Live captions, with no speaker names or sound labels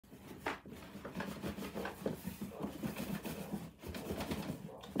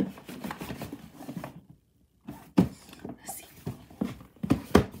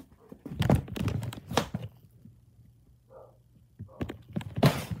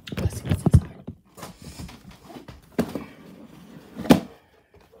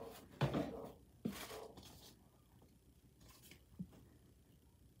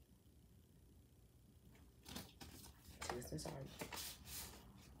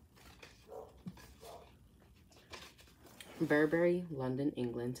Burberry, London,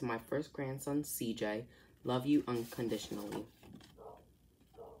 England, to my first grandson, CJ. Love you unconditionally.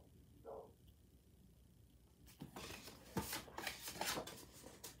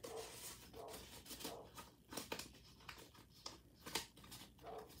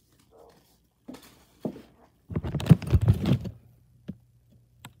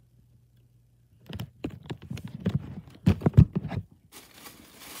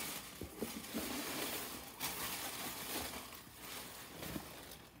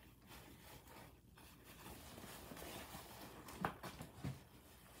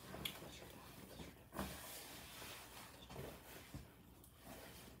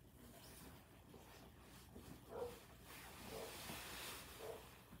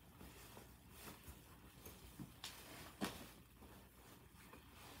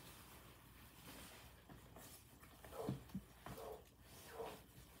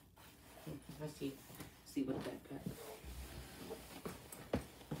 Let's see what that got.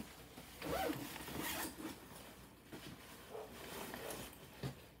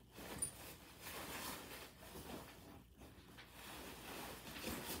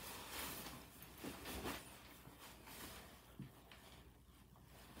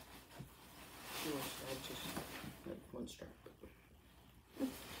 Just like one strap.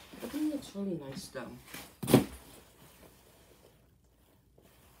 I think it's really nice though.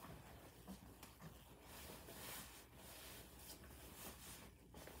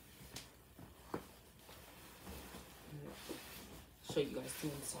 Show you guys the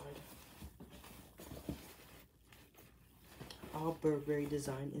inside. All Burberry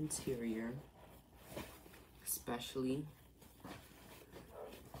design interior, especially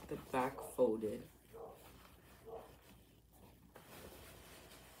the back folded.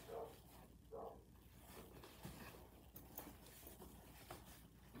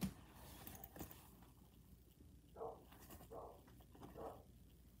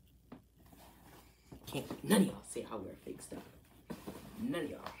 Can't none of y'all say I wear fake stuff. None of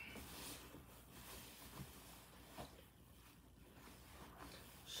y'all.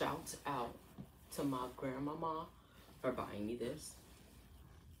 Shout out to my grandmama for buying me this.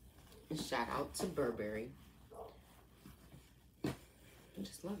 And shout out to Burberry. I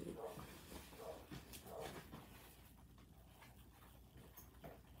just love it.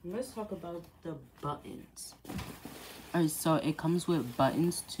 Let's talk about the buttons. Alright, so it comes with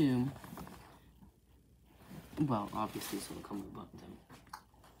buttons too. Well, obviously it's gonna come with buttons.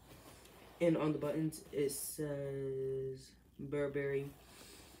 And on the buttons it says Burberry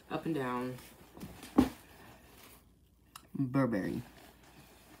up and down. Burberry.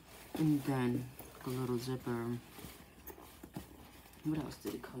 And then a little zipper. What else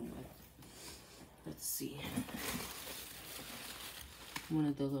did it come with? Let's see. One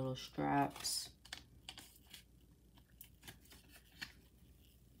of the little straps.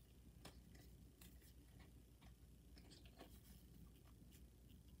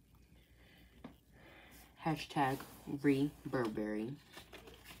 Hashtag Burberry.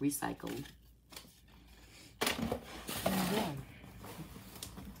 Recycle. And yeah.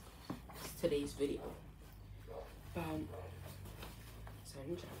 It's today's video. Satin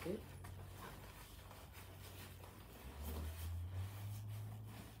jacket.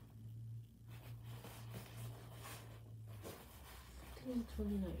 I think it's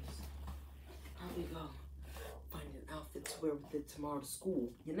really nice. Probably go find an outfit to wear with it tomorrow to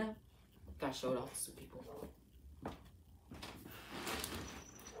school, you know? Gotta show it off to some people. What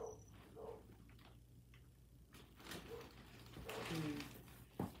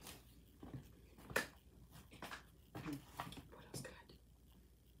else can I do?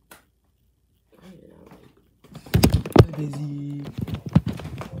 I don't know. Busy.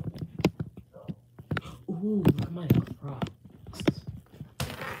 Ooh, look at my Crocs.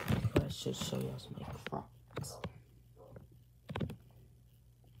 I should show y'all some Crocs.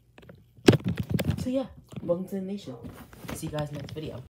 So yeah, welcome to the nation. See you guys next video.